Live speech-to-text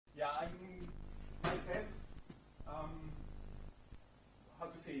I'm myself, how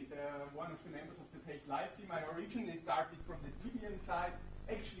to say it, one of the members of the TeX Live team. I originally started from the Debian side.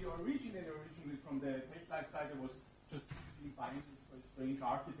 Actually, originally from the TeX Live side, I was just buying this strange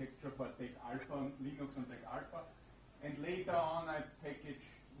architecture for TeX Alpha, Linux on TeX Alpha. And later on, I packaged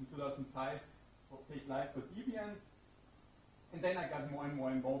in 2005 for TeX Live for Debian. And then I got more and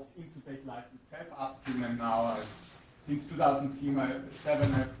more involved into TeX Live itself upstream, and now since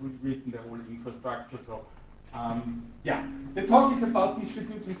 2007 I've rewritten the whole infrastructure. So yeah, the talk is about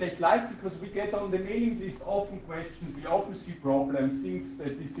distributing TeX Live because we get on the mailing list often questions, we often see problems, things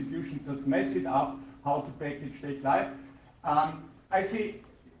that distributions just mess it up, how to package TeX Live. I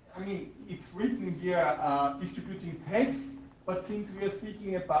mean, it's written here distributing TeX, but since we are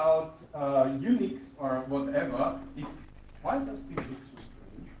speaking about Unix or whatever, why does this look so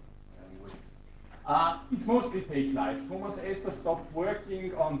strange? Anyway, it's mostly TeX Live. Thomas Esser stopped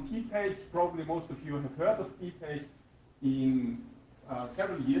working on TeX. Probably most of you have heard of TeX in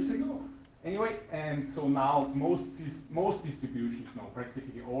several years ago. Anyway, and so now most distributions, no,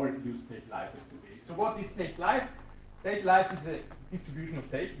 practically all use TeX Live as the base. So what is TeX Live? TeX Live is a distribution of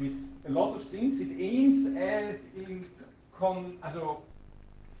TeX with a lot of things. It aims at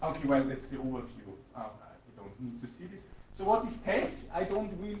okay, well, that's the overview. I don't need to see this. So what is TeX? I will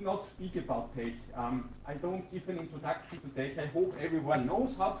not speak about TeX. I don't give an introduction to TeX. I hope everyone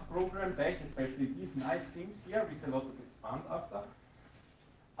knows how to program TeX, especially these nice things here with a lot of expand after.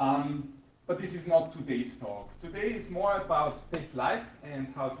 But this is not today's talk. Today is more about TeX Live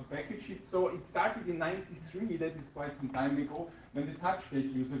and how to package it. So it started in '93, that is quite some time ago, when the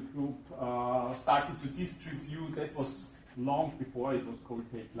TouchTeX user group started to distribute. That was long before it was called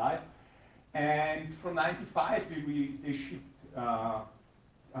TeX Live. And from '95, they shipped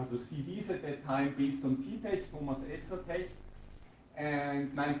CDs at that time based on TeX, Thomas Esser TeX.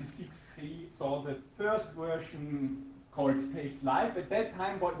 And '96 saw the first version called TeX Live. At that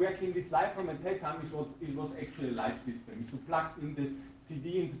time, where came this live from? At that time, it was actually a live system. You plugged in the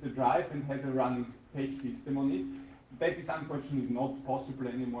CD into the drive and had a running TeX system on it. That is unfortunately not possible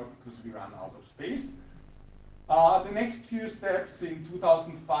anymore because we ran out of space. The next few steps in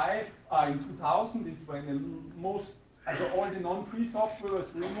 2005, in 2000 is when all the non-free software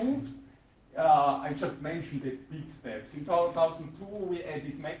was removed. I just mentioned the big steps. In 2002, we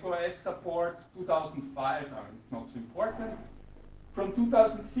added macOS support. 2005, it's not so important. From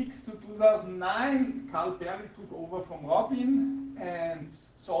 2006 to 2009, Carl Berry took over from Robin and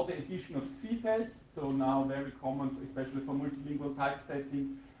saw the addition of CTEX. So now very common, especially for multilingual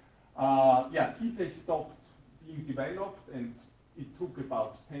typesetting. TeX stopped being developed, and it took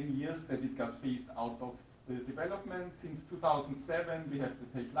about 10 years that it got phased out of the development. Since 2007, we have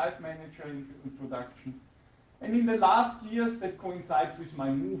the TeX Live Manager introduction. And in the last years, that coincides with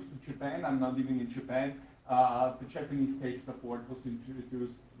my move to Japan. I'm now living in Japan. The Japanese TeX support was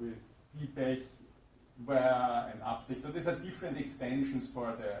introduced with TeX, and update. So these are different extensions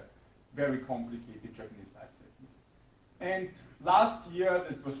for the very complicated Japanese typesetting. And last year,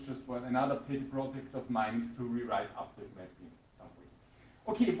 that was just another pet project of mine, is to rewrite update mapping in some way.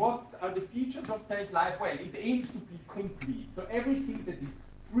 Okay, what are the features of TeX Live? Well, it aims to be complete. So everything that is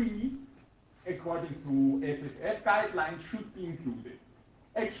free, according to FSF guidelines, should be included.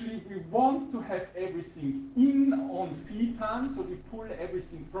 Actually, we want to have everything in on CPAN, so we pull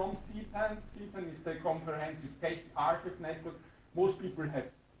everything from CPAN. CPAN is the Comprehensive Text Archive Network. Most people have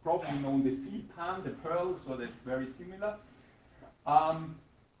probably known the CPAN, the Perl, so that's very similar.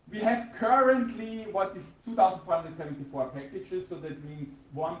 We have currently what is 2,474 packages, so that means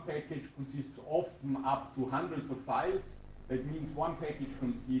one package consists often up to hundreds of files. That means one package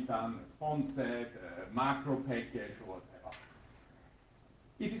from CPAN, font set, macro package, or whatever.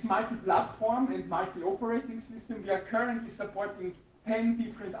 It is multi-platform and multi-operating system. We are currently supporting 10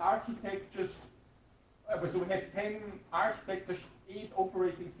 different architectures. So we have 10 architectures, 8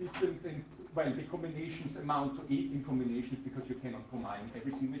 operating systems, and well, the combinations amount to 18 combinations because you cannot combine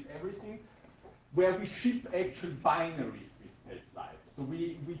everything with everything. Where we ship actual binaries with TeX Live. So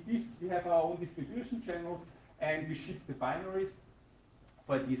we have our own distribution channels, and we ship the binaries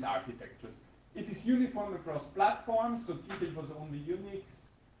for these architectures. It is uniform across platforms, so TeX was only Unix.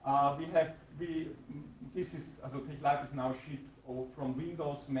 TeX Live is now shipped from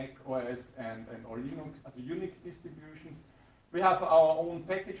Windows, Mac OS, and all Linux, as Unix distributions. We have our own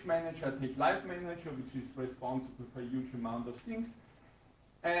package manager, TeX Live Manager, which is responsible for a huge amount of things.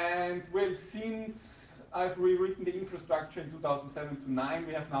 And well, since I've rewritten the infrastructure in 2007 to 2009,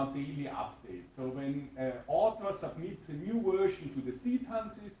 we have now daily updates. So when an author submits a new version to the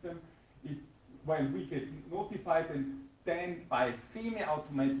CPAN system, we get notified, and then by a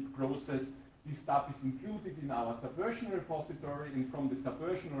semi-automatic process, this stuff is included in our subversion repository, and from the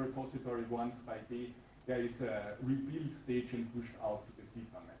subversion repository once by day, there is a rebuild stage and pushed out to the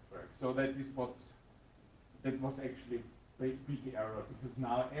CETA network. So that was actually a big error, because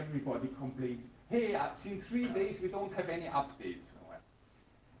now everybody complains, hey, since 3 days we don't have any updates.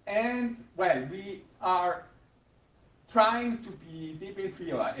 And, well, we are trying to be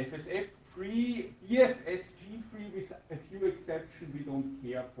Debian-free or FSF-free, EFSG-free with a few exceptions. We don't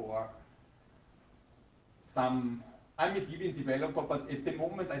care for some. I'm a Debian developer, but at the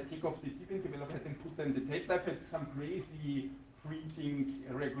moment I take off the Debian developer and put them in the text. I've had some crazy freaking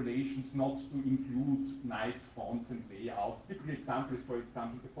regulations not to include nice fonts and layouts. Typical example is, for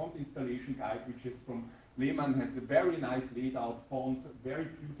example, the font installation guide, which is from Lehman, has a very nice laid out font, very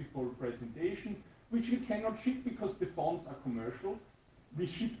beautiful presentation, which we cannot ship because the fonts are commercial. We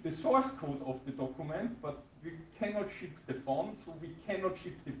ship the source code of the document, but we cannot ship the font, so we cannot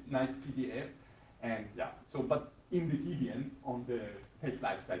ship the nice PDF. And yeah, so, but in the Debian, on the TeX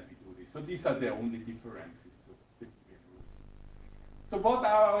Live side, we do this. So these are the only differences to the Debian rules. So what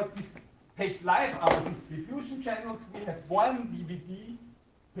are our TeX Live, our distribution channels? We have one DVD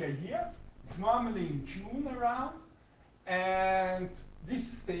per year. It's normally in June around, and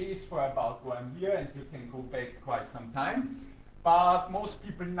this stays for about 1 year, and you can go back quite some time. But most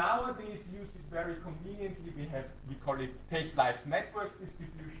people nowadays use it very conveniently. We call it TeX Live Network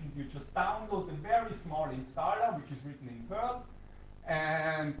Distribution. You just download a very small installer, which is written in Perl,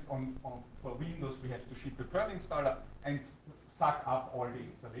 and for Windows we have to ship a Perl installer and suck up all the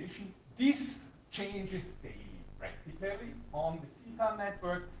installation. This changes daily, practically, on the CETA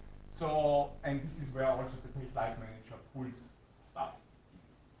network. So, and this is where also the TeX Live Manager pulls stuff.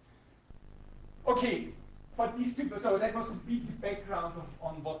 Okay, for these two, so that was a big background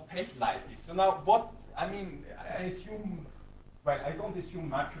on what TeX Live is. So now, I assume, well, I don't assume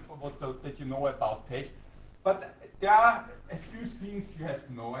much of that you know about TeX, but there are a few things you have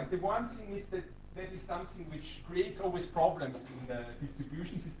to know. And the one thing is that is something which creates always problems in the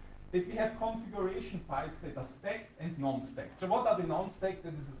distributions, is that we have configuration files that are stacked and non-stacked. So what are the non-stacked?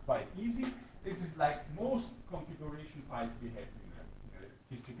 This is quite easy. This is like most configuration files we have in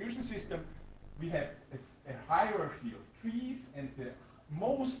a distribution system. We have a hierarchy of trees, and the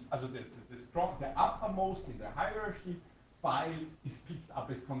uppermost in the hierarchy file is picked up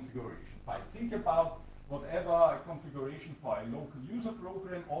as configuration file. Think about whatever a configuration for a local user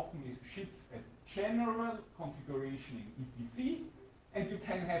program often is ships a general configuration in etc, and you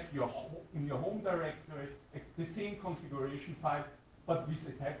can have in your home directory the same configuration file, but with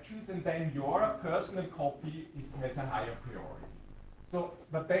attachments, and then your personal copy has a higher priority. So,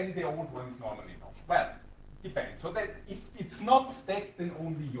 but then the old one is normally not. Well, depends. So that if it's not stacked, then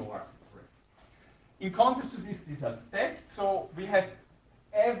only yours is ready. In contrast to this, these are stacked. So we have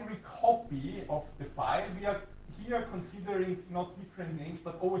every copy of the file. We are here considering not different names,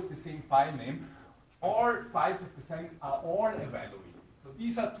 but always the same file name. All files of the same are all evaluated. So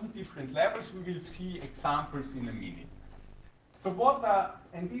these are two different levels. We will see examples in a minute. So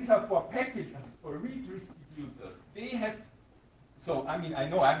and these are for packages, for read distributors. They have, so I mean, I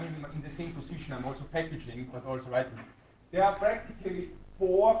know I'm in the same position. I'm also packaging, but also writing. There are practically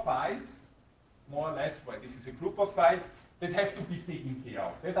 4 files, more or less, well, this is a group of files, that have to be taken care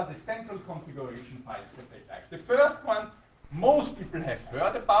of. That are the central configuration files for TeX Live. The first one most people have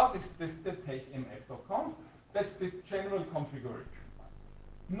heard about is the texmf.conf. That's the general configuration file.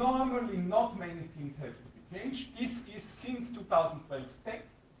 Normally, not many things have to be changed. This is since 2012 stacked,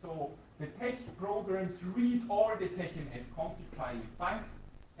 so the TeX programs read all the texmf config file it finds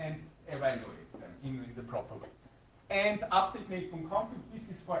and evaluates them in the proper way. And update make.config, this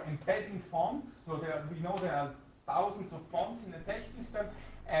is for embedding fonts. So we know there are thousands of fonts in the TeX system,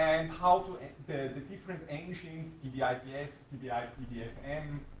 and how to the different engines, DBIPS, DBI,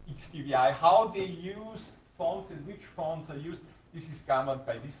 PDFM, XDBI, how they use fonts and which fonts are used. This is governed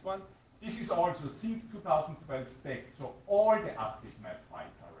by this one. This is also since 2012 stacked, so all the update map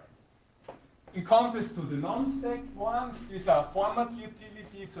files are ready. In contrast to the non-stacked ones, these are format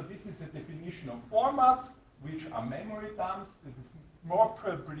utilities. So this is a definition of formats, which are memory dumps. This is more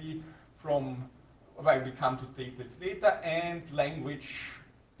probably from, well, we come to dates later, and language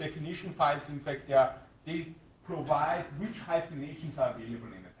definition files. In fact, they provide which hyphenations are available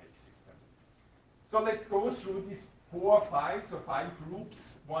in a TeX system. So let's go through these 4 files or file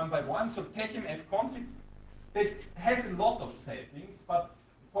groups one by one. So texmf config, that has a lot of settings, but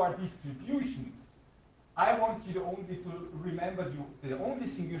for distributions, I want you only to remember the only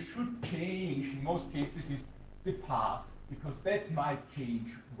thing you should change in most cases is the path, because that might change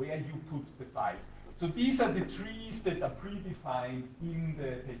where you put the files. So these are the trees that are predefined in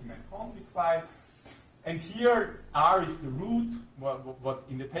the TeX config file. And here, R is the root, what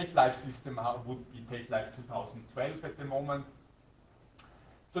in the TeX system would be TeX 2012 at the moment.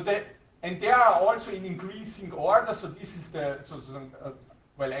 So and they are also in increasing order. So this is the,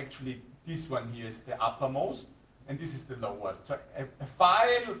 well, actually, this one here is the uppermost, and this is the lowest. So a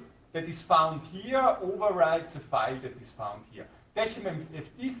file that is found here overrides a file that is found here. If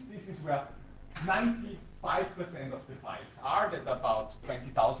this is where 95% of the files are, that are about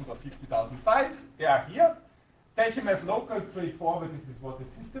 20,000 or 50,000 files, they are here. TeX local, straightforward, this is what the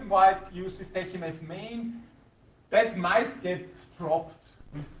system-wide uses. TeX main, that might get dropped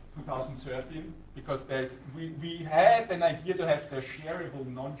with 2013, because we had an idea to have the shareable,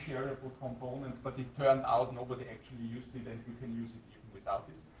 non-shareable components, but it turned out nobody actually used it, and you can use it even without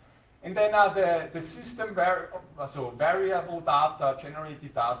this. And then are the system, so variable data,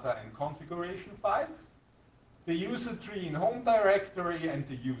 generated data, and configuration files. The user tree in home directory and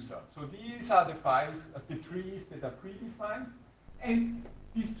the user. So these are the files, the trees that are predefined, and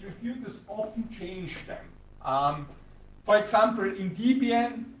distributors often change them. For example, in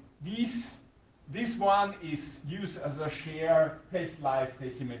Debian, this one is used as a share TeX live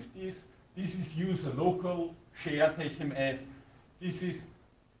TeXMF this is user local share TeXMF, this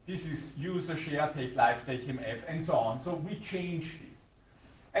is user share TeX live TeXMF, and so on. So we change this.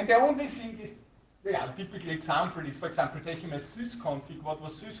 And the only thing is, yeah, typical example is, for example, TeXMF sysconfig. What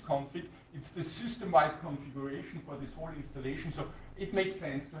was sysconfig? It's the system-wide configuration for this whole installation. So it makes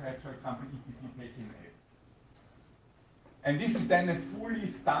sense to have, for example, etc TeXMF. And this is then a fully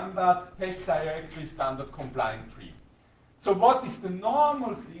standard TeX directory standard compliant tree. So what is the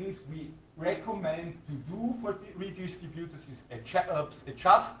normal things we recommend to do for the redistributors is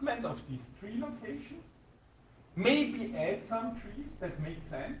adjustment of these tree locations. Maybe add some trees that make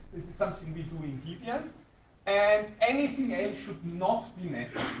sense. This is something we do in Debian. And anything else should not be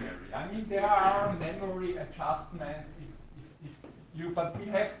necessary. I mean, there are memory adjustments, but we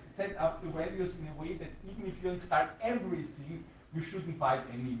have set up the values in a way that even if you install everything, you shouldn't bite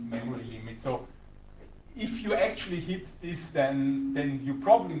any memory limit. So if you actually hit this, then you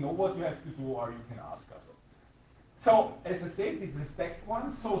probably know what you have to do, or you can ask us. So as I said, this is a stacked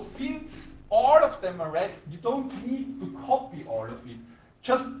one. So since all of them are red, you don't need to copy all of it.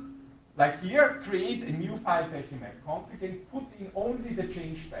 Just like here, create a new file TeXMF config and put in only the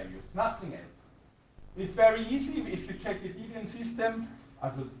changed values, nothing else. It's very easy if you check the Debian system.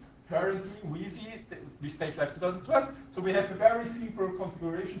 Currently, we see it with TeX Live 2012. So we have a very simple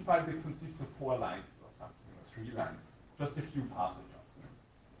configuration file that consists of 4 lines or something, or 3 lines, just a few pass adjustments.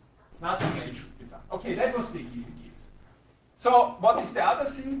 Nothing else should be done. Okay, that was the easy case. So what is the other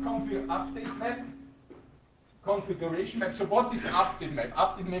thing? Update map, configuration map. So what is update map?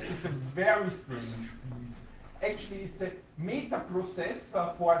 Update map is a very strange piece. Actually, it's a meta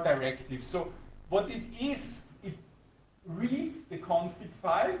processor for directives. So what it is, it reads the config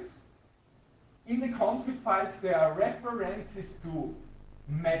files. In the config files, there are references to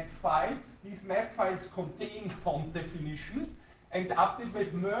map files. These map files contain font definitions, and the update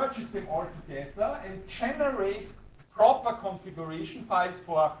map merges them all together and generates proper configuration files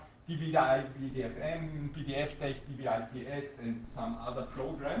for DBI, BDFM, BDFTeX, DBIPS, and some other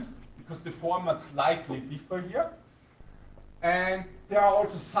programs, because the formats slightly differ here. And there are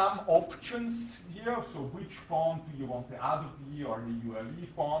also some options here. So which font do you want, the Adobe or the UAV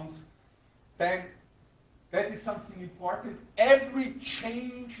fonts? Then that is something important. Every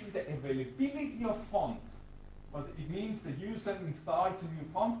change in the availability of fonts, what it means a user installs a new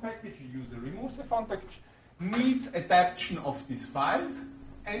font package, a user removes the font package, needs adaptation of these files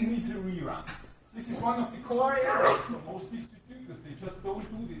and needs a rerun. This is one of the core errors for most distributors. They just don't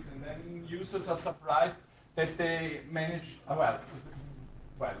do this, and then users are surprised that they manage, a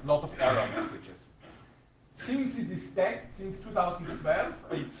lot of error messages. Since it is stacked, since 2012,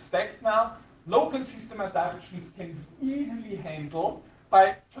 it's stacked now, local system adaptations can be easily handled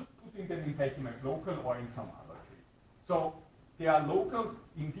by just putting them in TeXMF local or in some other tree. So they are local.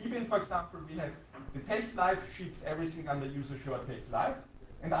 In Debian, for example, we have the TeX Live ships everything under user share TeX Live,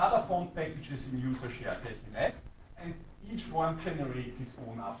 and other font packages in user share TeXMF, and each one generates its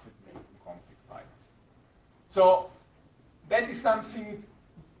own update config file. So that is something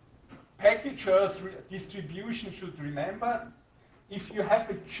packagers, distribution should remember. If you have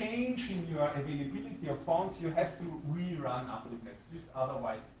a change in your availability of fonts, you have to rerun update messages,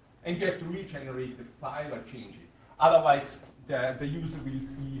 otherwise, and you have to regenerate the file or change it. Otherwise, the user will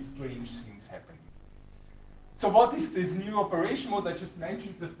see strange things happening. So what is this new operation mode I just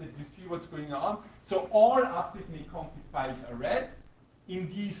mentioned, just that you see what's going on? So all update make config files are read in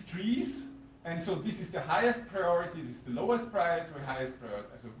these trees. And so this is the highest priority, this is the lowest priority, highest priority.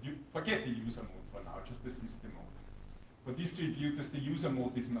 So you forget the user mode for now, just the system mode. For distributors, the user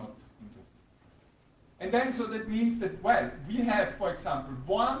mode is not interesting. And then, so that means that, well, we have, for example,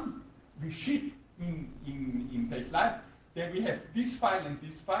 we ship in TeX Live, then we have this file and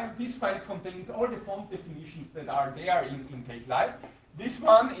this file. This file contains all the font definitions that are there in TeX Live. This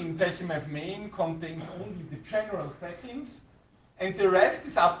one in TeXMF main contains only the general settings, and the rest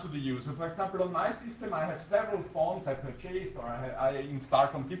is up to the user. For example, on my system, I have several fonts I purchased or I install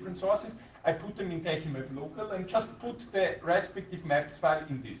from different sources. I put them in TeXMF local and just put the respective maps file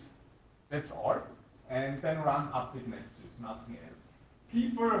in this. That's all. And then run update nexus, nothing else.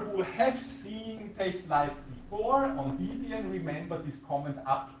 People who have seen TeX Live before on Debian remember this comment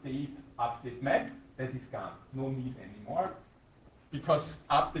update map. That is gone. No need anymore, because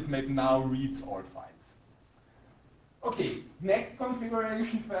update map now reads all files. Okay, next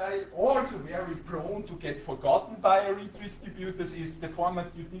configuration file, also very prone to get forgotten by read distributors, is the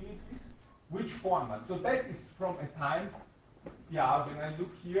format utilities. Which format? So that is from a time, yeah, when I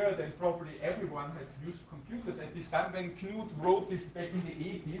look here, then probably everyone has used computers at this time. When Knut wrote this back in the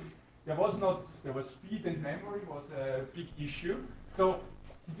 80s, there was speed and memory was a big issue. So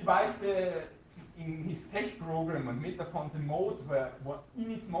he devised in his TeX program a metafont mode,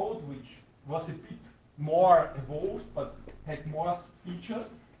 init mode, which was a bit more evolved, but had more features,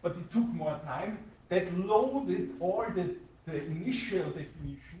 but it took more time. That loaded all the initial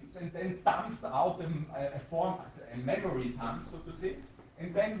definitions and then dumped out a memory dump, so to say,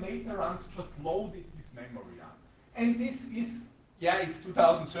 and then later runs just loaded this memory on. And this is, yeah, it's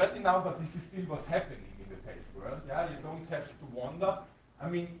 2013 now, but this is still what's happening in the TeX world. Yeah, you don't have to wonder. I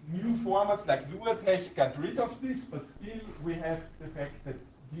mean, new formats like LuaTeX got rid of this, but still we have the fact that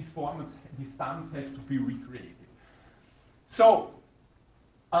these formats, these dumps have to be recreated. So,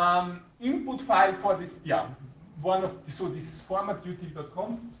 input file for this, yeah, so this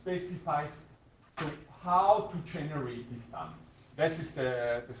formatutil.conf specifies how to generate these dumps. This is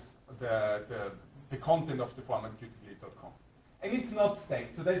the content of the formatutil.conf. And it's not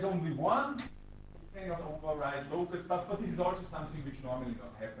stacked, so there's only one. You cannot override local stuff, but this is also something which normally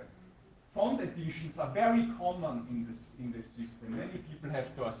not happen. Font additions are very common in this system. Many people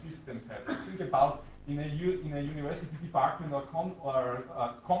have their systems have. Think about in a university department or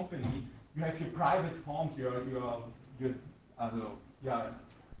company, you have your private font, your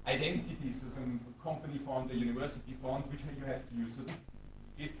identities, so some company font, a university font, which you have to use. So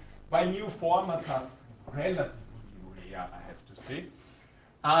this is why new formats are relatively rare, I have to say.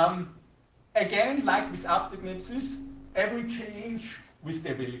 Again, like with update nexus, every change with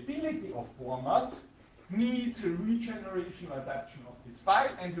the availability of formats needs a regeneration or adaptation of this file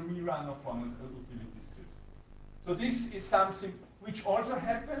and a rerun of format utilities. So this is something which also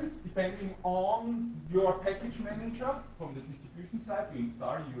happens depending on your package manager from the distribution side. You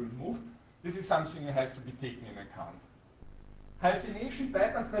install, you remove. This is something that has to be taken in account. Hyphenation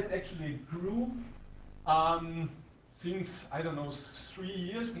patterns, that's actually grew since, I don't know, 3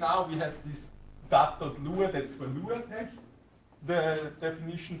 years now. We have this dat.lua, that's for LuaTeX, the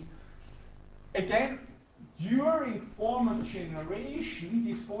definitions. Again, during format generation,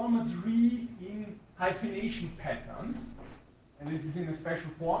 these formats read in hyphenation patterns, and this is in a special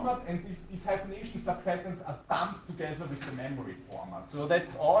format, and these hyphenation subpatterns are dumped together with the memory format. So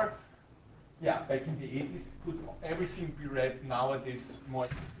that's all, yeah, back in the 80s, could everything be read nowadays more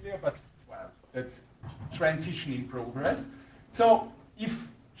easily, but well, that's transition in progress. So if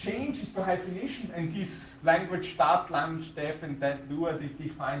changes to hyphenation, and this language start, lunch, def, and that Lua, they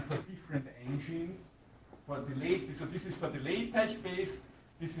define for different engines. For the late, so this is for the LaTeX based,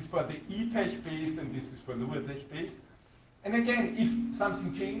 this is for the eTeX based, and this is for LuaTeX based. And again, if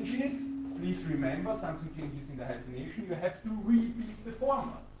something changes, please remember something changes in the hyphenation, you have to repeat the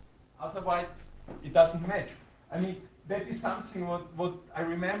formats. Otherwise, it doesn't match. I mean, that is something what I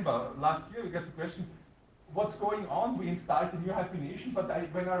remember last year. We got the question, what's going on? We installed a new hyphenation, but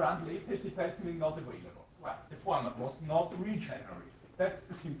when I run LaTeX, it tells me not available. Well, the format was not regenerated. That's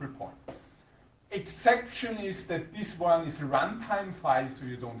the simple point. Exception is that this one is a runtime file, so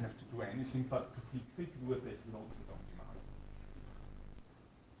you don't have to do anything but to fix it. LuaTeX loads it on demand.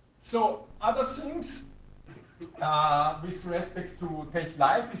 So other things with respect to TeX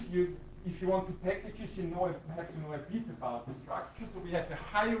Live is if you want to packages, you have to know a bit about the structure. So we have a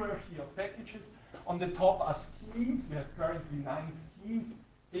hierarchy of packages. On the top are schemes. We have currently 9 schemes.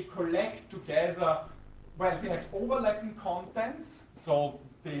 They collect together, well, they have overlapping contents, so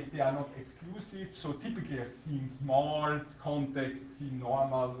they are not exclusive. So typically a scheme small, context, scheme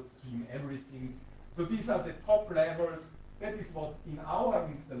normal, scheme everything. So these are the top levels. That is what in our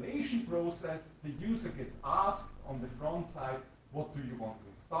installation process, the user gets asked on the front side, what do you want to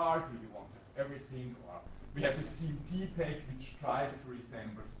install? Do you want to have everything? Or we have a TeX which tries to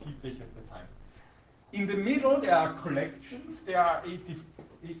resemble TeX at the time. In the middle, there are collections. There are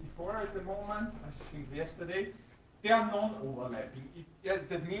 84 at the moment, I think yesterday. They are non-overlapping.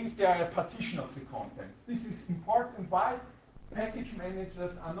 That means they are a partition of the contents. This is important. Why? Package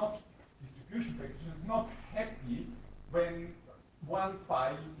managers are not, distribution packages, not happy when one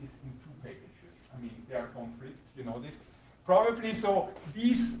file is in two packages. I mean, there are conflicts, you know this. Probably so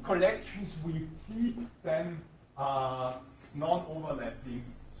these collections will keep them non-overlapping,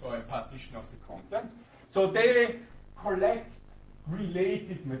 so a partition of the contents. So they collect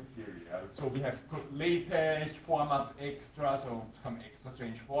related material. So we have LaTeX, formats extra, so some extra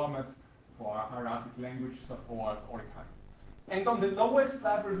strange formats for Arabic language support, all kinds. And on the lowest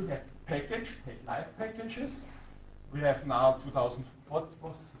level, we have live packages. We have now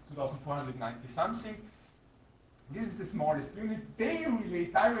 2,490 something. This is the smallest unit. They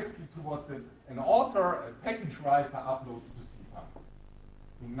relate directly to what an author, a package writer, uploads to CPAM.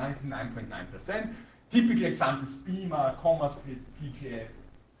 99.9%. Typical examples: Beamer, CommaScript, PGF,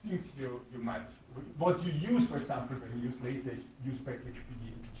 things you might, what you use, for example, when you use LaTeX, use package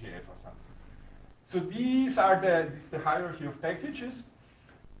PGF or something. So these are this is the hierarchy of packages.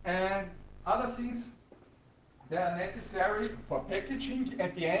 And other things that are necessary for packaging.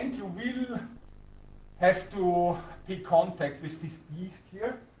 At the end, you will have to take contact with this beast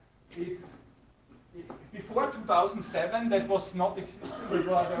here. Before 2007, that was not existing. There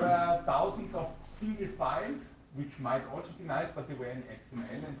were thousands of single files, which might also be nice, but they were in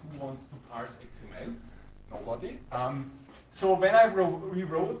XML, and who wants to parse XML? Nobody. So when I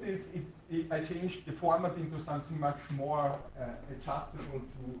rewrote this, I changed the format into something much more adjustable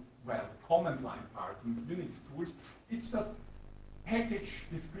to, well, command line parsing, Unix tools. It's just package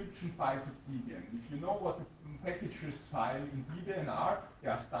description files of Debian. If you know what the packages file in Debian are, they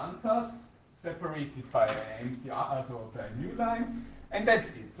are stanzas separated by an MTR, also by a new line, and that's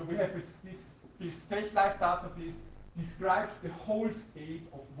it. So we have this TeX Live database describes the whole state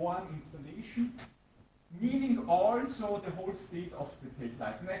of one installation, meaning also the whole state of the TeX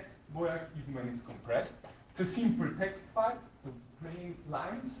Live network, even when it's compressed. It's a simple text file, so plain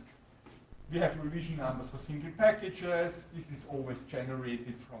lines. We have revision numbers for single packages. This is always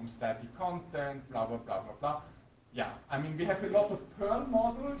generated from static content, blah, blah, blah, blah, blah. Yeah, I mean, we have a lot of Perl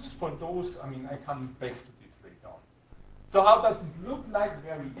models for those. I mean, I come back to this later on. So how does it look like?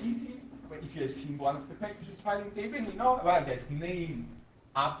 Very easy. But if you have seen one of the packages file in Debian, you know, well, there's name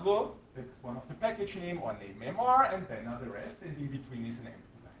upload, that's one of the package name, or name MR, and then are the rest, and in between is an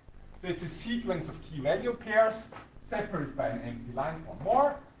empty line. So it's a sequence of key value pairs, separated by an empty line or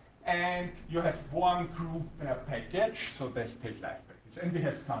more, and you have one group per package, so that's TeX Live package, and we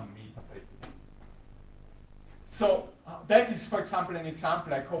have some meta package. So that is, for example, an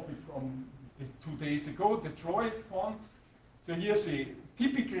example I copied from 2 days ago, the Droid fonts. So here's a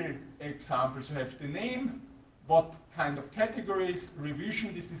typical example. So you have the name, what kind of categories,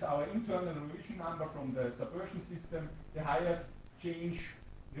 revision. This is our internal revision number from the subversion system, the highest change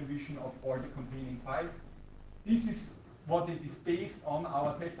revision of all the containing files. This is what it is based on.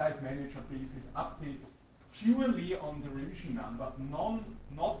 Our TeX Live Manager basis updates purely on the revision number,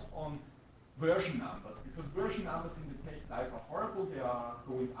 not on version numbers, because version numbers in the TeX Live are horrible. They are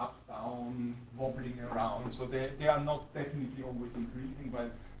going up, down, wobbling around, so they are not definitely always increasing,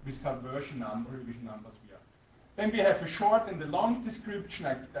 but with subversion number, revision numbers we are. Then we have a short and a long description.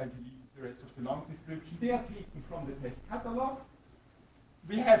 I delete the rest of the long description. They are taken from the TeX catalog.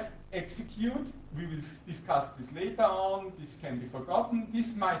 We have execute. We will discuss this later on. This can be forgotten.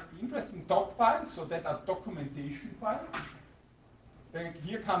 This might be interesting. Doc files, so that are documentation files. Then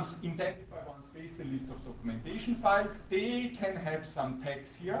here comes indented by one space the list of documentation files. They can have some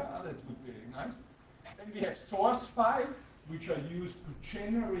text here. That would be very nice. Then we have source files, which are used to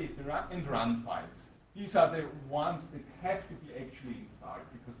generate and run files. These are the ones that have to be actually installed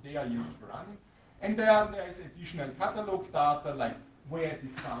because they are used for running. And there is additional catalog data, like where it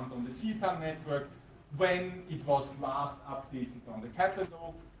is found on the CTAM network, when it was last updated on the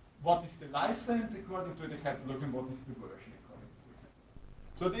catalog, what is the license according to the catalog, and what is the version according to the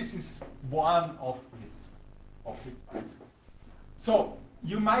catalog. So this is one of these object files. So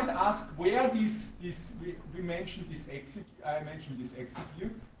you might ask where we mentioned this I mentioned this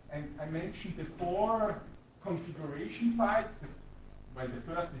execute, and I mentioned the 4 configuration files. Well, the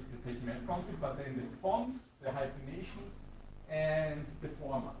first is the TeX config, but then the fonts, the hyphenations, and the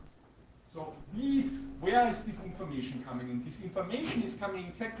formats. So where is this information coming in? This information is coming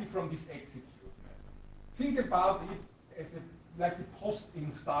exactly from this execute method. Think about it like a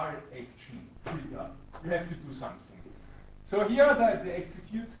post-install action trigger. You have to do something. So here are the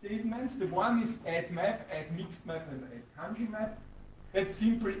execute statements. The one is add map, add mixed map, and add kanji map. That's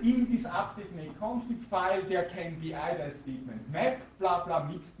simple. In this update make config file, there can be either a statement map, blah blah,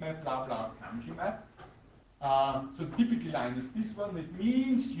 mixed map, blah blah, kanji map. So typical line is this one. That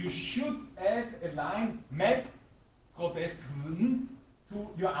means you should add a line map grotesque to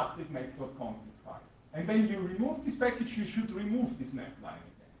your update map.config file. And when you remove this package, you should remove this map line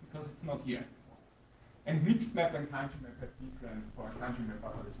again, because it's not here. And mixed map and kanji map have different, for kanji map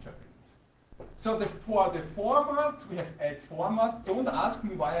are always Japanese. So for the formats, we have add format. Don't ask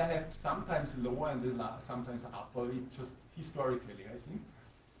me why I have sometimes lower and sometimes upper, it's just historically, I think.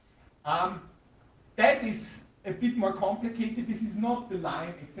 That is a bit more complicated. This is not the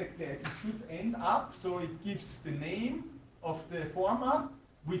line exactly as it should end up. So it gives the name of the format,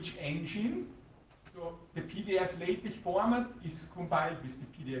 which engine. So the PDF LaTeX format is compiled with the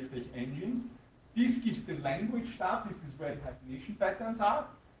PDF LaTeX engines. This gives the language stuff. This is where the hyphenation patterns are.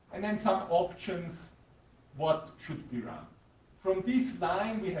 And then some options, what should be run. From this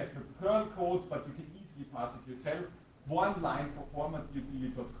line, we have a Perl code, but you can easily pass it yourself. One line for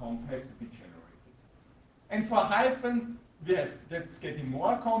format.utility.conf has to be generated. And for hyphen, we have, that's getting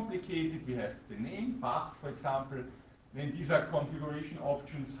more complicated. We have the name, pass, for example. Then these are configuration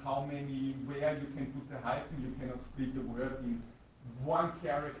options, how many, where you can put the hyphen. You cannot split the word in one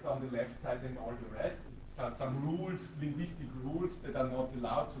character on the left side and all the rest. Some rules, linguistic rules that are not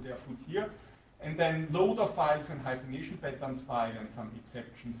allowed, so they are put here. And then loader files and hyphenation patterns file and some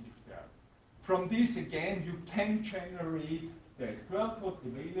exceptions if there are. From this, again, you can generate the SQL code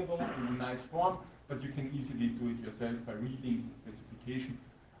available in a nice form, but you can easily do it yourself by reading the specification.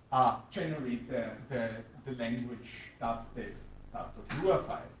 Generate the language.dev.lua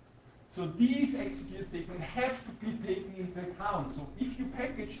file. So these execute statements have to be taken into account. So if you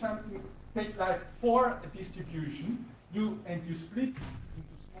package something, take like for a distribution, and you split it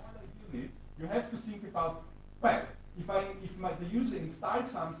into smaller units, you have to think about, well, if the user installs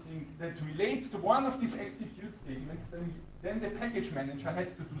something that relates to one of these execute statements, then the package manager has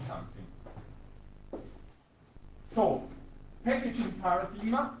to do something. So, packaging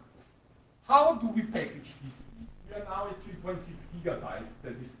paradigm, how do we package these keys? We are now at 3.6 gigabytes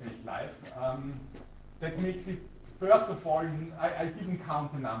that is take live. That makes it, first of all, I didn't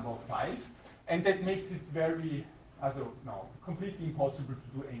count the number of files, and that makes it very, completely impossible to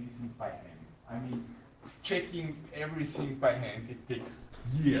do anything by hand. I mean, checking everything by hand, it takes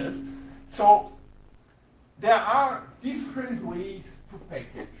years. So there are different ways to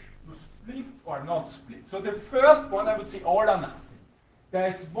package, to split or not split. So the first one, I would say all or nothing. There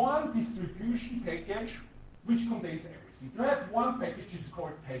is one distribution package which contains everything. You have one package, it's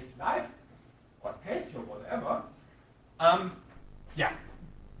called TeX Live, or TeX or whatever.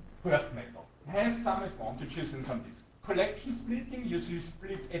 First method. Has some advantages and some discs. Collection splitting, you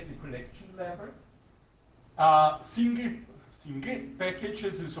split at the collection level. Single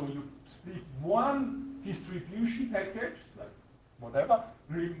packages, so you split one distribution package, like whatever,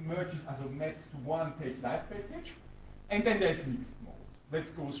 merges, maps to one TeX Live package, and then there's mixed mode.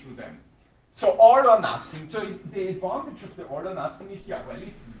 Let's go through them. So all or nothing. So the advantage of the all or nothing is, it's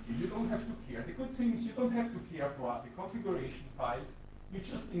easy. You don't have to care. The good thing is you don't have to care for the configuration files. You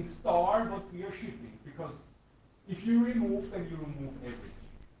just install what we are shipping, because if you remove, then you remove everything.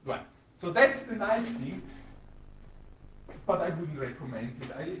 Right. So that's the nice thing, but I wouldn't recommend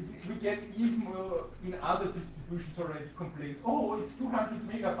it. We get even in other distributions already complaints, oh, it's 200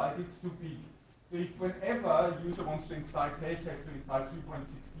 megabytes, it's too big. So if whenever a user wants to install TeX, has to install 3.6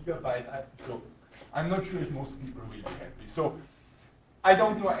 gigabyte, so I'm not sure if most people will be happy. So I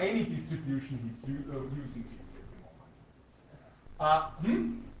don't know any distribution he's using this at the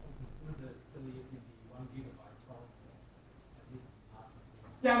moment.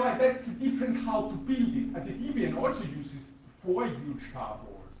 Yeah, right, that's different how to build it. The Debian also uses 4 huge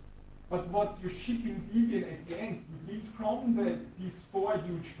tarbos. But what you ship in Debian at the end, we build from these 4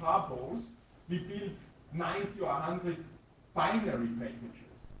 huge tarbos, we build 90 or 100 binary packages.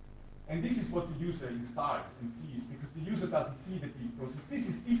 And this is what the user installs and sees, because the user doesn't see the build process. This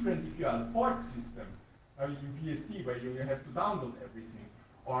is different if you are a port system, or in BSD, where you have to download everything.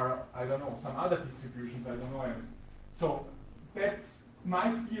 Or, I don't know, some other distributions, I don't know. So that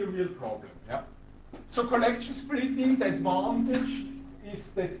might be a real problem. Yeah. So collection splitting, the advantage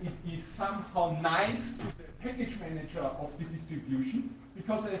is that it is somehow nice to the package manager of the distribution,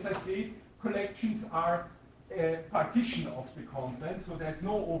 because as I said, collections are a partition of the content, so there's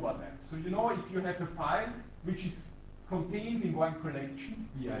no overlap. So you know, if you have a file which is contained in one collection,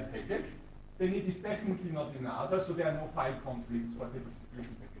 VI package, then it is definitely not in ADA, so there are no file conflicts for the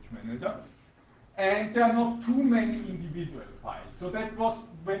distribution package manager. And there are not too many individual files. So that was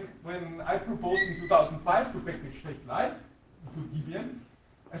when I proposed in 2005 to package TeX Live to Debian.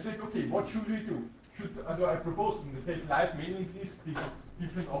 I said, okay, what should we do? So I proposed in the TeX Live mailing list these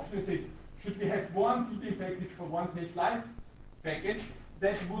different options. I said, should we have one Debian package for one TeX Live package?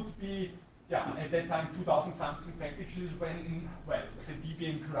 That would be, yeah, at that time 2,000 something packages when, well, the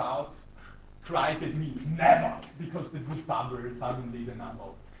Debian crowd cried at me, never, because they would double suddenly the number.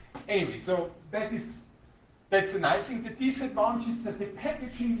 Anyway, so that's a nice thing. The disadvantage is that the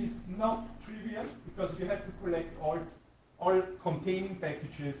packaging is not trivial because you have to collect all containing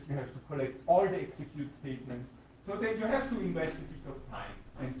packages, you have to collect all the execute statements, so that you have to invest a bit of time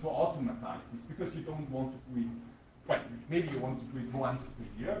and to automatize this because you don't want to do it, well, maybe you want to do it once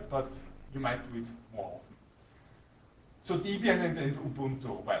per year, but you might do it more often. So Debian and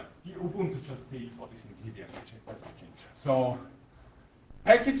Ubuntu, well, the Ubuntu just takes what is in Debian, which doesn't change. So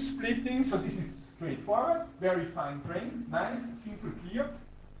package splitting, so this is straightforward, very fine-grained, nice, simple, clear.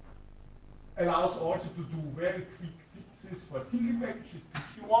 Allows also to do very quick fixes for single packages if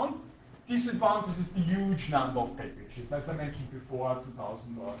you want. Disadvantage is the huge number of packages, as I mentioned before,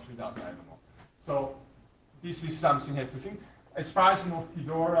 2,000 or 3,000, I don't know. So this is something you have to think. As far as I know,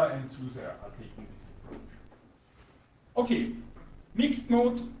 Fedora and SUSE are taking this approach. Okay, mixed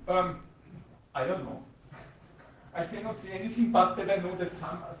mode, I don't know. I cannot say anything, but that I know that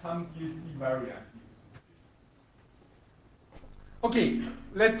some BSD variant uses this. Okay,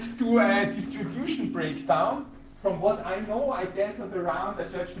 let's do a distribution breakdown. From what I know, I gathered around, I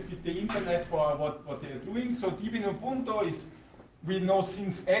searched the internet for what they're doing. So Debian Ubuntu is, we know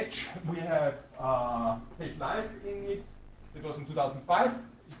since Edge, we have TeX Live in it. That was in 2005.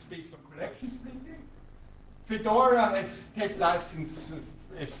 It's based on collection splitting. Fedora has TeX Live since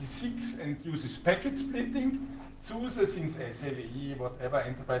FC6 and uses packet splitting. SUSE since SLE, whatever,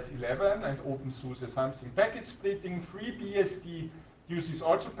 Enterprise 11, and OpenSUSE something packet splitting. FreeBSD uses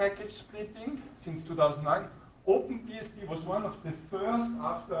also package splitting since 2009. OpenBSD was one of the first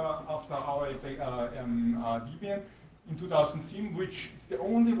after our Debian in 2007, which is the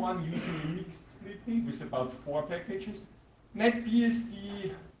only one using a mixed splitting with about 4 packages.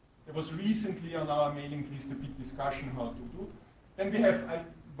 NetBSD, there was recently on our mailing list a big discussion how to do. Then we have,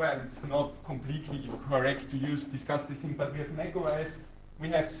 well, it's not completely correct to discuss this thing, but we have macOS. We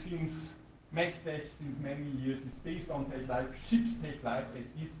have since MacTech, since many years, it's based on TeX Live, ships TeX Live as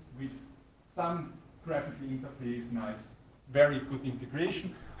is with some graphical interface, nice, very good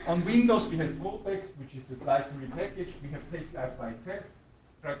integration. On Windows, we have Protext, which is a slightly repackaged. We have TeX Live by itself,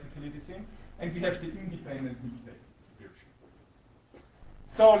 it's practically the same. And we have the independent MikTeX distribution.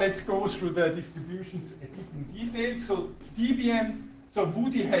 So let's go through the distributions a bit in detail. So Debian, so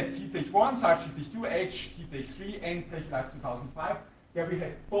Woody had TTech1, Sarge TTech2, Edge, TTech3, and TeX Live 2005. There we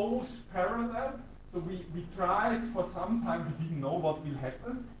had both parallel. So we tried for some time, we didn't know what will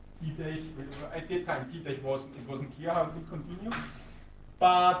happen. At that time, it wasn't clear how to continue.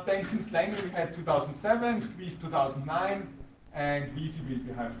 But then since Langley we had 2007, Squeeze 2009, and VisiBuild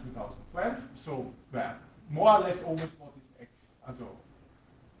we have 2012. So well, more or less almost what is also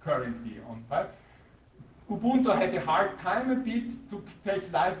currently on pipe. Ubuntu had a hard time a bit to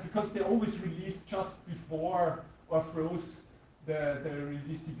TeX Live because they always released just before or froze the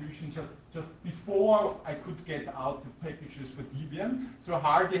redistribution just before I could get out the packages for Debian. So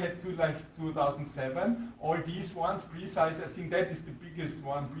Hardy had to like 2007. All these ones, Precise, I think that is the biggest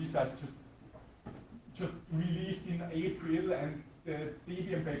one. Precise just released in April, and the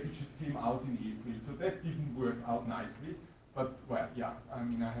Debian packages came out in April. So that didn't work out nicely. But well, yeah, I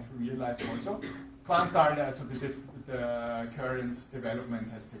mean, I have a real life also. Quantal, so the current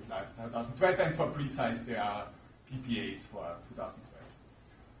development has TeX Live 2012, and for Precise there are PPAs for 2012.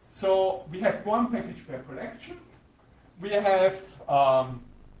 So we have one package per collection. We have,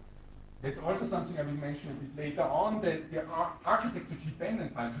 that's also something I will mention a bit later on, that there are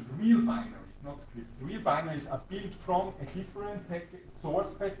architecture-dependent files, so the real binaries, not scripts. The real binaries are built from a different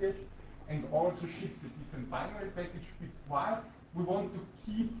source package and also ships a different binary package. Why? We want to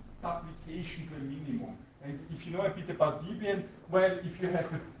keep duplication to a minimum. And if you know a bit about Debian, well, if you have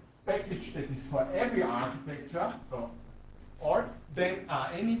a package that is for every architecture, so then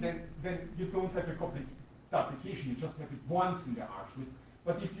you don't have a complete duplication. You just have it once in the architecture.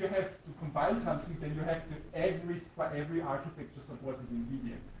 But if you have to compile something, then you have to add risk for every architecture supported in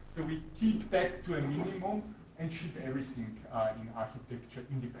Debian. So we keep that to a minimum and ship everything in architecture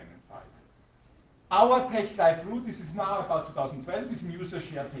independent files. Our TeX Live root, this is now about 2012, is user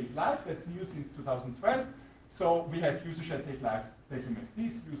share TeX Live. That's new since 2012. So we have user share take live TeXmf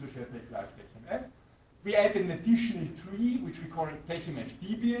this, user share take live TeXmf. We add an additional tree, which we call TeXmf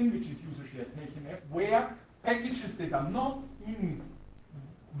Debian, which is user share TeXmf, where packages that are not in,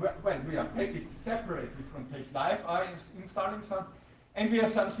 well, we are packaged separately from TeXlive are installing some. And we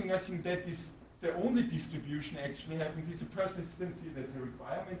have something, I think, that is the only distribution actually having this persistency. That's a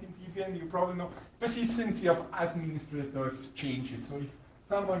requirement in Debian. You probably know persistency of administrative changes. So if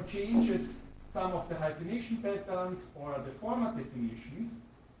someone changes some of the hyphenation patterns or the format definitions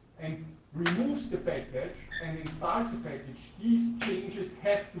and removes the package and installs the package, these changes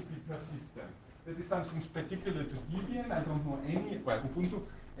have to be persistent. That is something particular to Debian. I don't know any, well, Ubuntu,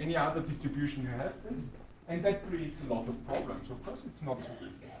 any other distribution you have this. And that creates a lot of problems. Of course, it's not so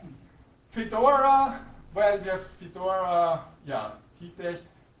easy. Fedora, well, we have Fedora, yeah, TTech.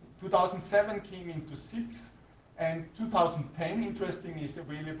 2007 came into 6. And 2010, interesting, is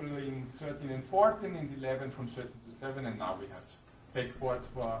available in 13 and 14, and 11 from 13 to 7, and now we have backports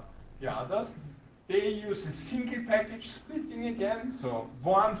for the others. They use a single package splitting again, so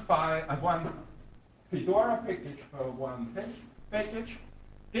one Fedora package per one package.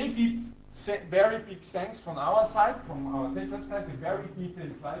 They did very big thanks from our side, from our TeXlive side, a very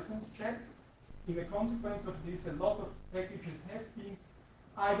detailed license check. In the consequence of this, a lot of packages have been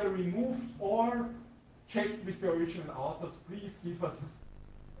either removed or checked with the original authors. Please give us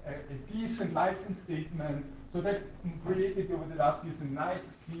a decent license statement. So that created over the last years a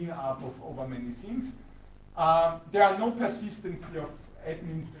nice cleanup of over many things. There are no persistency of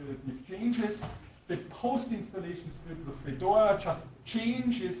administrative changes. The post-installation script of Fedora just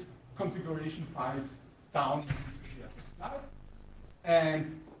changes configuration files down into shared live.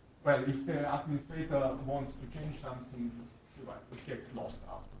 And, well, if the administrator wants to change something, it gets lost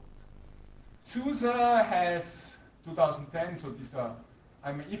afterwards. SUSE has 2010, so these are,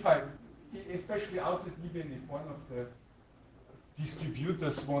 I mean, especially outside Debian, if one of the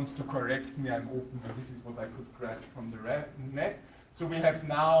distributors wants to correct me, I'm open, but this is what I could grasp from the net. So we have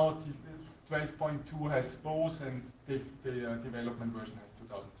now 12.2 has both, and the development version has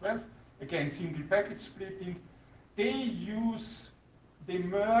 2012. Again, single package splitting. They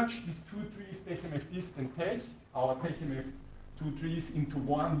merge these two trees, TeXmf dist and TeX, our TeXmf two trees, into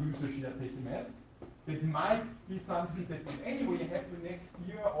one user shared TeXmf. That might be something that will anyway happen next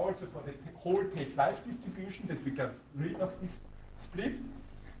year also for the whole TeXlive distribution, that we got rid of this split.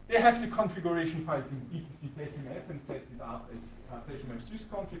 They have the configuration files in etc TeXmf and set it up as TeXmf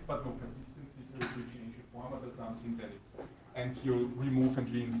sysconfig, but no persistency, so if you change a format or something, then and you remove and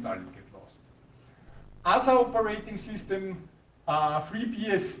reinstall it, get lost. Other operating system,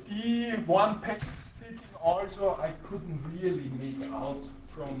 FreeBSD, one package splitting also, I couldn't really make out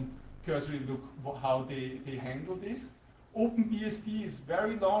from cursory look how they handle this. OpenBSD is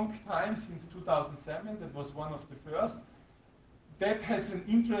very long time, since 2007, that was one of the first. That has an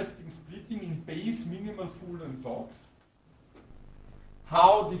interesting splitting in base, minimal, full, and docs.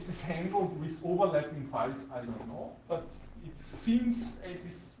 How this is handled with overlapping files, I don't know, but it's since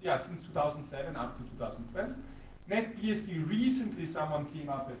 2007 up to 2012. NetBSD, recently someone came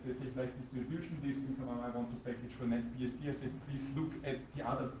up at the TeXlive distribution list and said, I want to package for NetBSD. I said, please look at the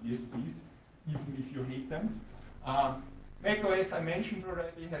other BSDs, even if you hate them. macOS, I mentioned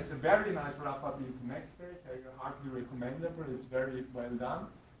already, has a very nice wrap-up into MacPack, hardly recommendable, it's very well done.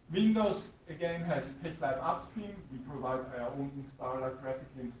 Windows, again, has TeXlive upstream. We provide our own installer,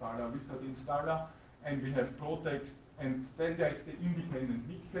 graphical installer, wizard installer, and we have ProText, and then there's the independent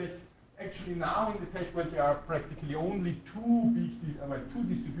MikTeX. Actually, now in the tech world, there are practically only two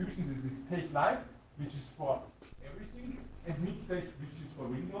distributions. This is TeXlive, which is for everything, and MikTeX, which is for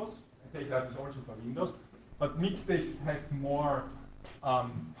Windows. And TeXlive is also for Windows. But MikTeX has more,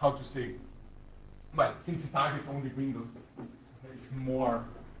 how to say, well, since it targets only Windows, it's more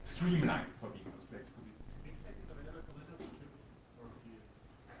streamlined for Windows, let's put it this way. MikTeX is available for literature or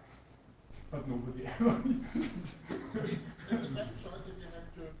But nobody ever. It's the best choice if you have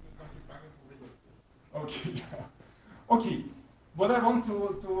to do something banging for Windows. Okay, yeah. Okay, what I want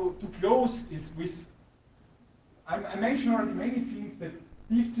to close is with, I mentioned already many things that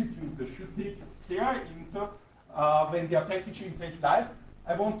distributors should take care into when they are packaging TeXlive.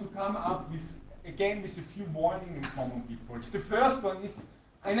 I want to come up with, again, with a few warning and common pitfalls. The first one is,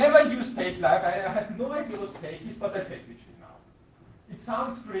 I never use TeXlive. I have no idea what TeX is, but I package it now. It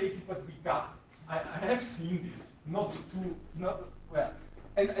sounds crazy, but I have seen this. Not well.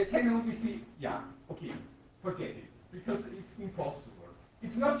 And I can only say, yeah, okay, forget it, because it's impossible.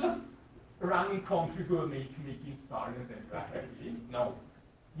 It's not just running configure, make install, and then you're happy. No.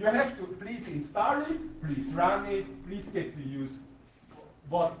 You have to please install it, please run it, please get to use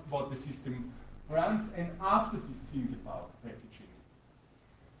what the system runs, and after this, think about packaging.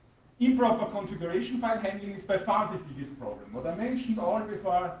 Improper configuration file handling is by far the biggest problem. What I mentioned all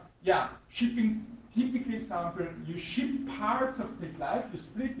before, yeah, shipping, typical example, you ship parts of TeX Live, you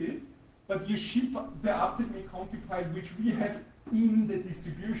split it, but you ship the update make config file which we have in the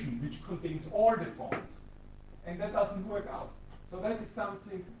distribution, which contains all the fonts. And that doesn't work out. So that is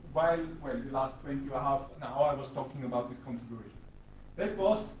something, while the last 20 and a half an hour I was talking about this configuration. That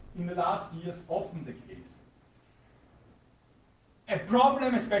was, in the last years, often the case. A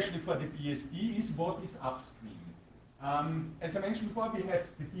problem, especially for the BSD, is what is upstream. As I mentioned before, we have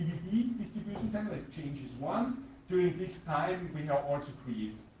the DVD distribution center that changes once. During this time, we have also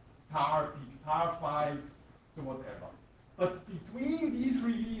created big tar files, so whatever. But between these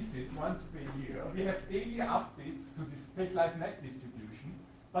releases, once per year, we have daily updates to this TeX Live net distribution,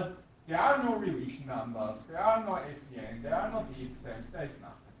 but there are no revision numbers, there are no SVN, there are no date stamps, there is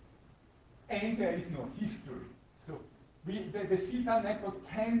nothing. And there is no history. So the CETA network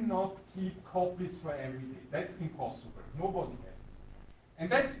cannot keep copies for every day. That's impossible. Nobody has it. And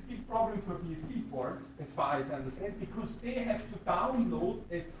that's a big problem for BSD ports, as far as I understand, because they have to download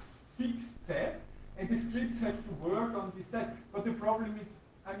a fixed set, and the scripts have to work on this set. But the problem is,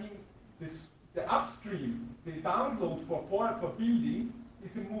 I mean, the upstream, the download for port for building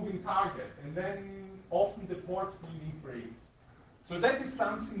is a moving target, and then often the port building breaks. So that is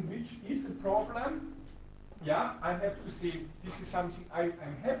something which is a problem. Yeah, I have to say this is something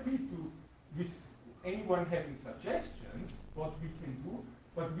I'm happy to, with anyone having suggestions, what we can do,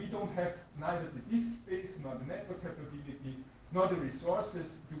 but we don't have neither the disk space, nor the network capability, nor the resources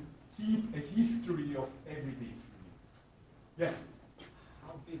to keep a history of everyday release. Yes?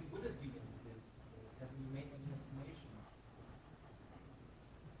 How big would it be in this? Have you made any estimation?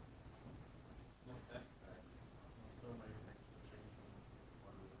 Not that bad. So maybe next to change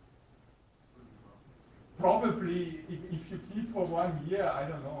Probably, if you keep for 1 year, I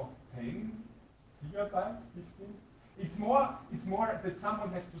don't know, 10 gigabytes, 15. It's more that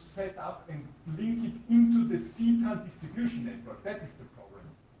someone has to set up and link it into the CETA distribution network. That is the problem.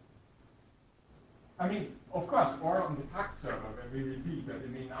 I mean, of course, or on the TAC server where we will be, where the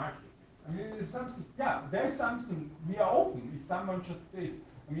main archive is. I mean, there's something, yeah, there's something, we are open. If someone just says,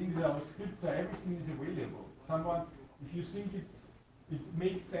 I mean, our scripts are, everything is available. Someone, if you think it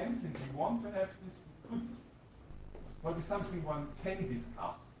makes sense and you want to have this, good. But it's something one can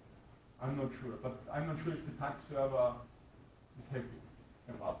discuss. I'm not sure, but I'm not sure if the TAC server is happy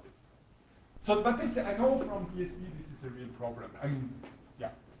about this. So, but this, I know from BSD this is a real problem. I mean, yeah.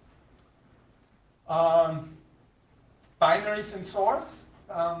 Binaries and source.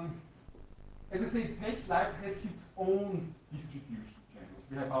 As I say, TeX Live has its own distribution channels.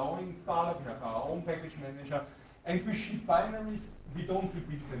 We have our own installer, we have our own package manager, and we ship binaries. We don't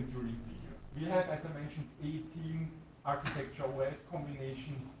repeat them during the year. We have, as I mentioned, 18 architecture OS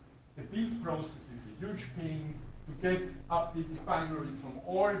combinations. The build process is a huge pain to get updated binaries from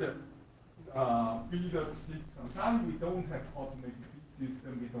all the builders clicks on time. We don't have automatic build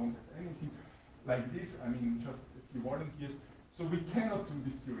system. We don't have anything like this. I mean, just a few volunteers. So we cannot do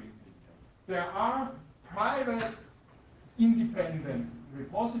this during the year. There are private, independent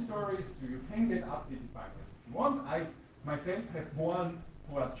repositories, so you can get updated binaries if you want. I myself have one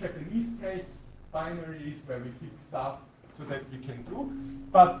for Japanese cake binaries where we fix stuff so that you can do.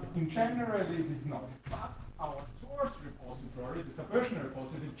 But in general, it is not. But our source repository, the subversion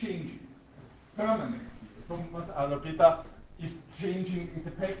repository, changes permanently. Thomas Alabita is changing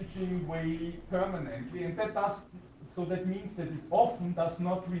the packaging way permanently, and that does, so that means that it often does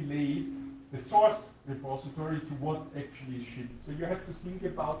not relate the source repository to what actually is shipped. So you have to think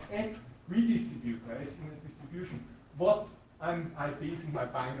about, as redistributor, as in a distribution, what I'm basing my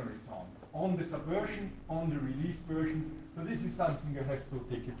binaries on the subversion, on the released version. So this is something you have to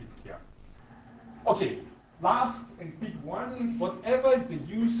take a bit care. Okay, last and big warning, whatever the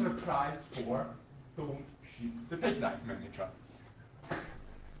user cries for, don't ship the TeX Live Manager.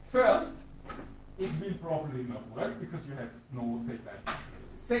 First, it will probably not work because you have no TeX Live Manager.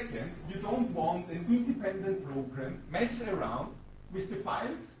 Second, you don't want an independent program mess around with the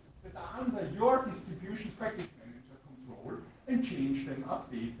files that are under your distribution's package manager control and change them,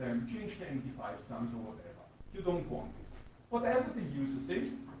 update them, change the MD5 sums or whatever. You don't want this. Whatever the user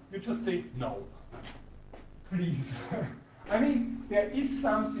says, you just say no. Please. I mean, there is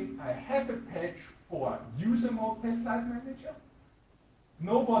something, I have a patch for user mode TeX Live Manager.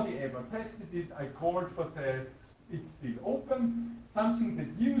 Nobody ever tested it. I called for tests. It's still open. Something that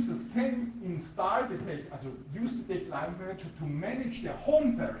users can install the use the TeX Live Manager to manage their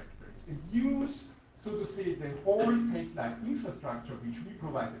home directories and use, so to say, the whole TeX Live infrastructure, which we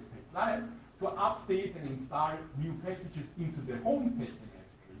provide as TeX Live, to update and install new packages into the home TeX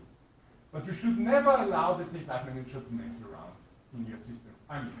tree. But you should never allow the TeX Live Manager to mess around in your system.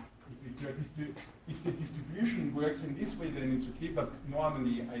 I mean, if the distribution works in this way, then it's okay, but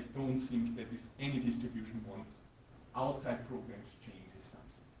normally I don't think that any distribution wants outside programs changes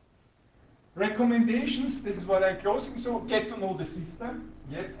something. Recommendations, this is what I'm closing, so get to know the system.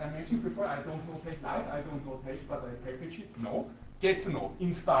 Yes, I mentioned before, I don't know TeX Live, I don't know TeX, but I package it. No, get to know,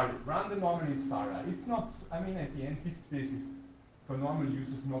 install it, run the normal installer. It's not, I mean, at the end, this space is, for normal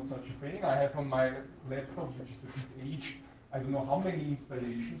users, not such a pain. I have on my laptop, which is a bit aged, I don't know how many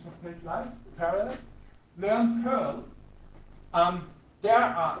installations of TeX Live parallel. Learn Perl. There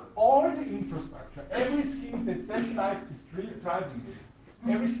are all the infrastructure, everything that TeX Live is driving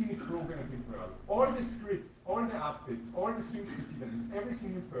this, everything is programmed in Perl. All the scripts, all the updates, all the sync precedents,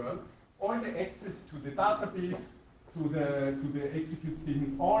 everything in Perl, all the access to the database, to the execute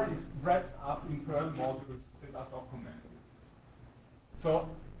statements, all is wrapped up in Perl modules that are documented. So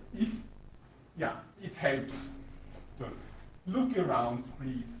it helps. So look around,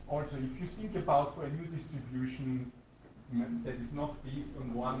 please. Also, if you think about for a new distribution that is not based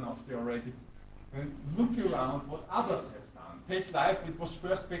on one of the already, look around what others have done. TeX Live, it was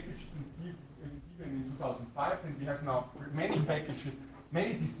first packaged even in 2005, and we have now many packages,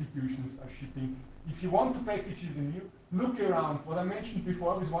 many distributions are shipping. If you want to package it anew, look around. What I mentioned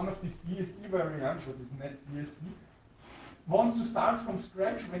before with one of these BSD variants, what is NetBSD, wants to start from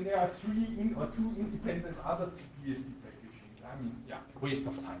scratch when there are two independent other BSD packaging. I mean, yeah, waste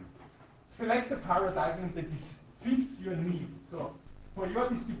of time. Select a paradigm that fits your need. So for your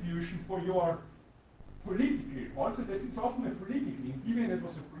distribution, for your political, also this is often a political, even it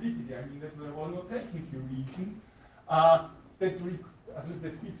was a political, I mean that there were no technical reasons,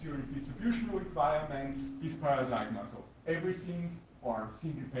 that fits your distribution requirements, this paradigm, so everything or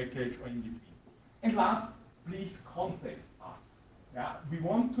single package or in between. And last, please contact us. Yeah? We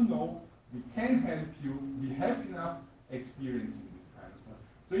want to know, we can help you, we have enough experience in this kind of stuff.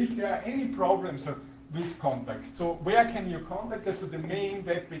 So if there are any problems with contact, so where can you contact us? So the main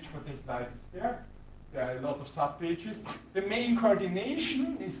web page for TeX Live is there. There are a lot of sub-pages. The main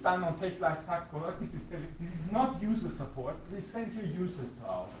coordination is done on TeX Live Tag.org. This is not user support. Please send your users to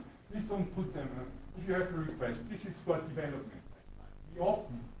us. Please don't put them, if you have a request, this is for development. We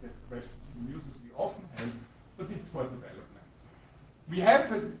often get questions from users, we often help, but it's for development. We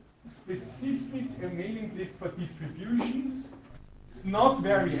have a specific mailing list for distributions. It's not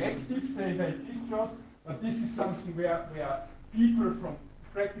very active, they like distros, but this is something where people from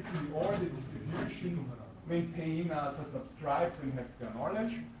practically all the distribution maintainers are subscribed and have their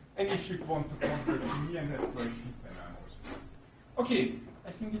knowledge. And if you want to contact me and have questions, then I'm also. Okay,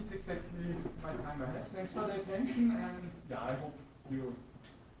 I think it's exactly my time I have. Thanks for the attention, and yeah, I hope you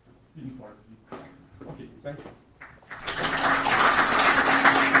didn't fall asleep. Okay, thank you.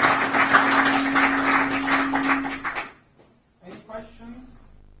 Any questions?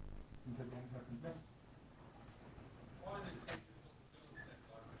 Yes. Why is it so difficult to build TeX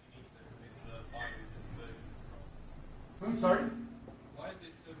Live when you need to in the binaries version? I'm sorry? Why is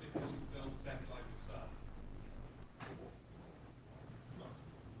it so difficult to build TeX Live yourself?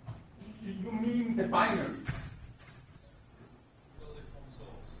 You mean the binary? Build it from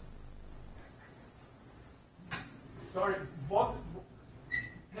source. Sorry, what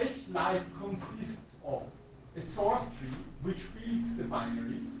TeX Live consists of a source tree which feeds the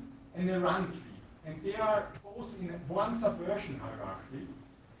binaries and a run tree. And they are both in one subversion hierarchy.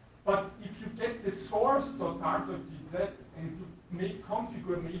 But if you get the source.tar.gz and you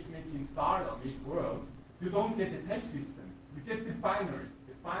configure, make install, or make world, you don't get a TeX system. You get the binaries.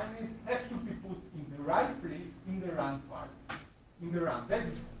 The binaries have to be put in the right place in the run file. In the run. That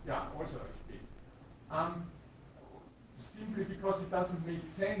is, yeah, also a case. Simply because it doesn't make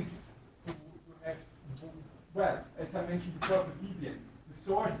sense to have, well, as I mentioned before, for Debian, the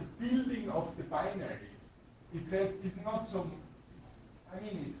source, the building of the binaries itself is not so, I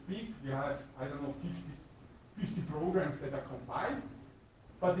mean, it's big. We have, I don't know, 50 programs that are compiled,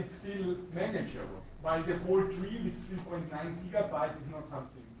 but it's still manageable. While the whole tree with 3.9 gigabytes is not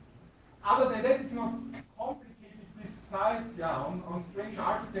something. Other than that, it's not complicated. Besides, yeah, on strange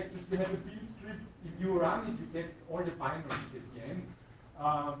architectures, we have a build script. If you run it, you get all the binaries at the end.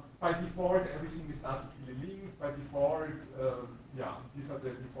 By default, everything is statically linked. By default, yeah, these are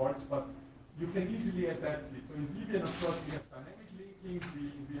the defaults, but you can easily adapt it. So in Debian, of course, we have dynamic linking,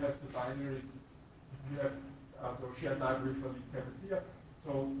 we have the binaries, we have also shared library for the Capacia.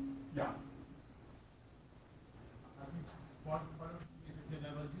 So, yeah. I think one of the things is you can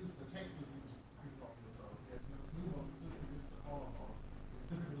never use the TeX system to prove yourself. There's no clue what the system is at all.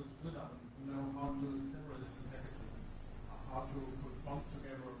 It's difficult to split up. No, how to separate the packages, how to put fonts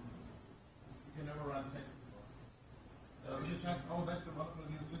together. You can never run text before. If you just, oh, that's a wonderful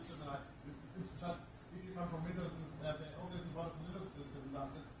new system, and it's just, if you come from Windows and say, oh, this is a wonderful Linux system,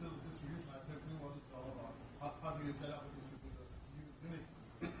 but it's still distribution, I have no what it's all about. How do you set up a distributed Unix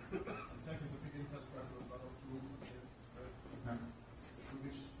system? Tech is a big infrastructure, a lot of tools, and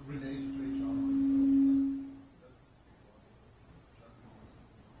which relate to each other.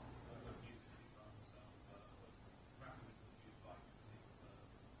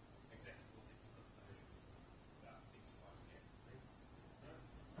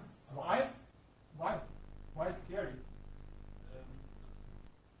 Why scary?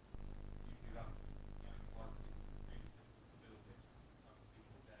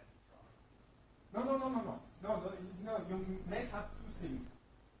 No, you mess up two things.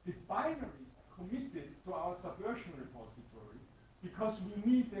 The binaries are committed to our subversion repository because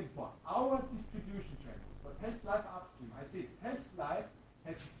we need them for our distribution channels. For TeX Live upstream, I said TeX Live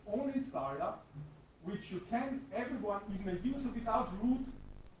has its own installer, which you can, everyone, even a user without root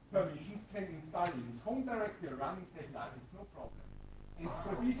permissions can install in his home directory running TeX Live. It's no problem. And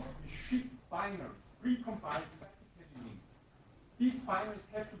for this, we ship binaries, precompiled, statically linked. These binaries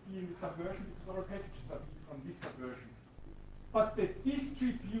have to be in the subversion because our packages are built from this subversion. But the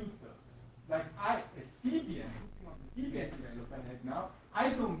distributors, like I, as Debian, looking on the Debian developer I have now, I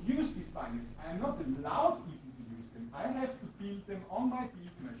don't use these binaries. I am not allowed even to use them. I have to build them on my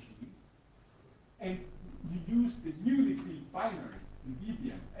build machines, and you use the newly built binaries in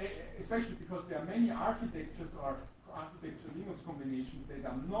Debian, especially because there are many architectures or architecture Linux combinations that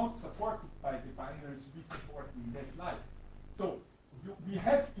are not supported by the binaries we support in TeX Live. So you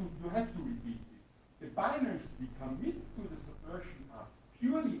have to repeat this. The binaries we commit to the subversion are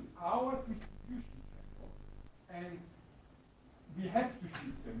purely our distribution channel, and we have to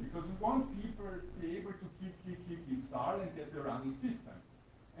ship them because we want people to be able to click, install and get the running system.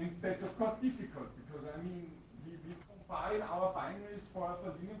 And that's of course difficult because I mean we compile our binaries for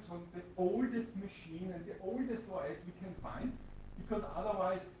Linux on the oldest machine and the oldest OS we can find, because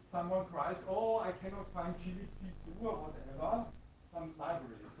otherwise someone cries, oh, I cannot find glibc2 or whatever, some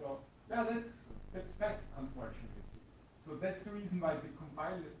library. So yeah, that's fact, unfortunately. So that's the reason why the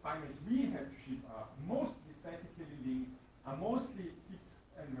compiled binaries we have to ship are mostly statically linked, are mostly fixed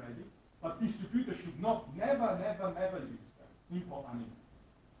and ready, but distributors should never use them. I mean,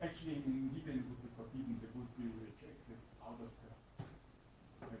 actually in Debian it would be forbidden, they would be rejected out of the.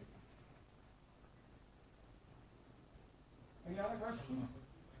 Any other questions?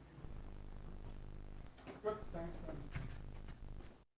 Good, thanks.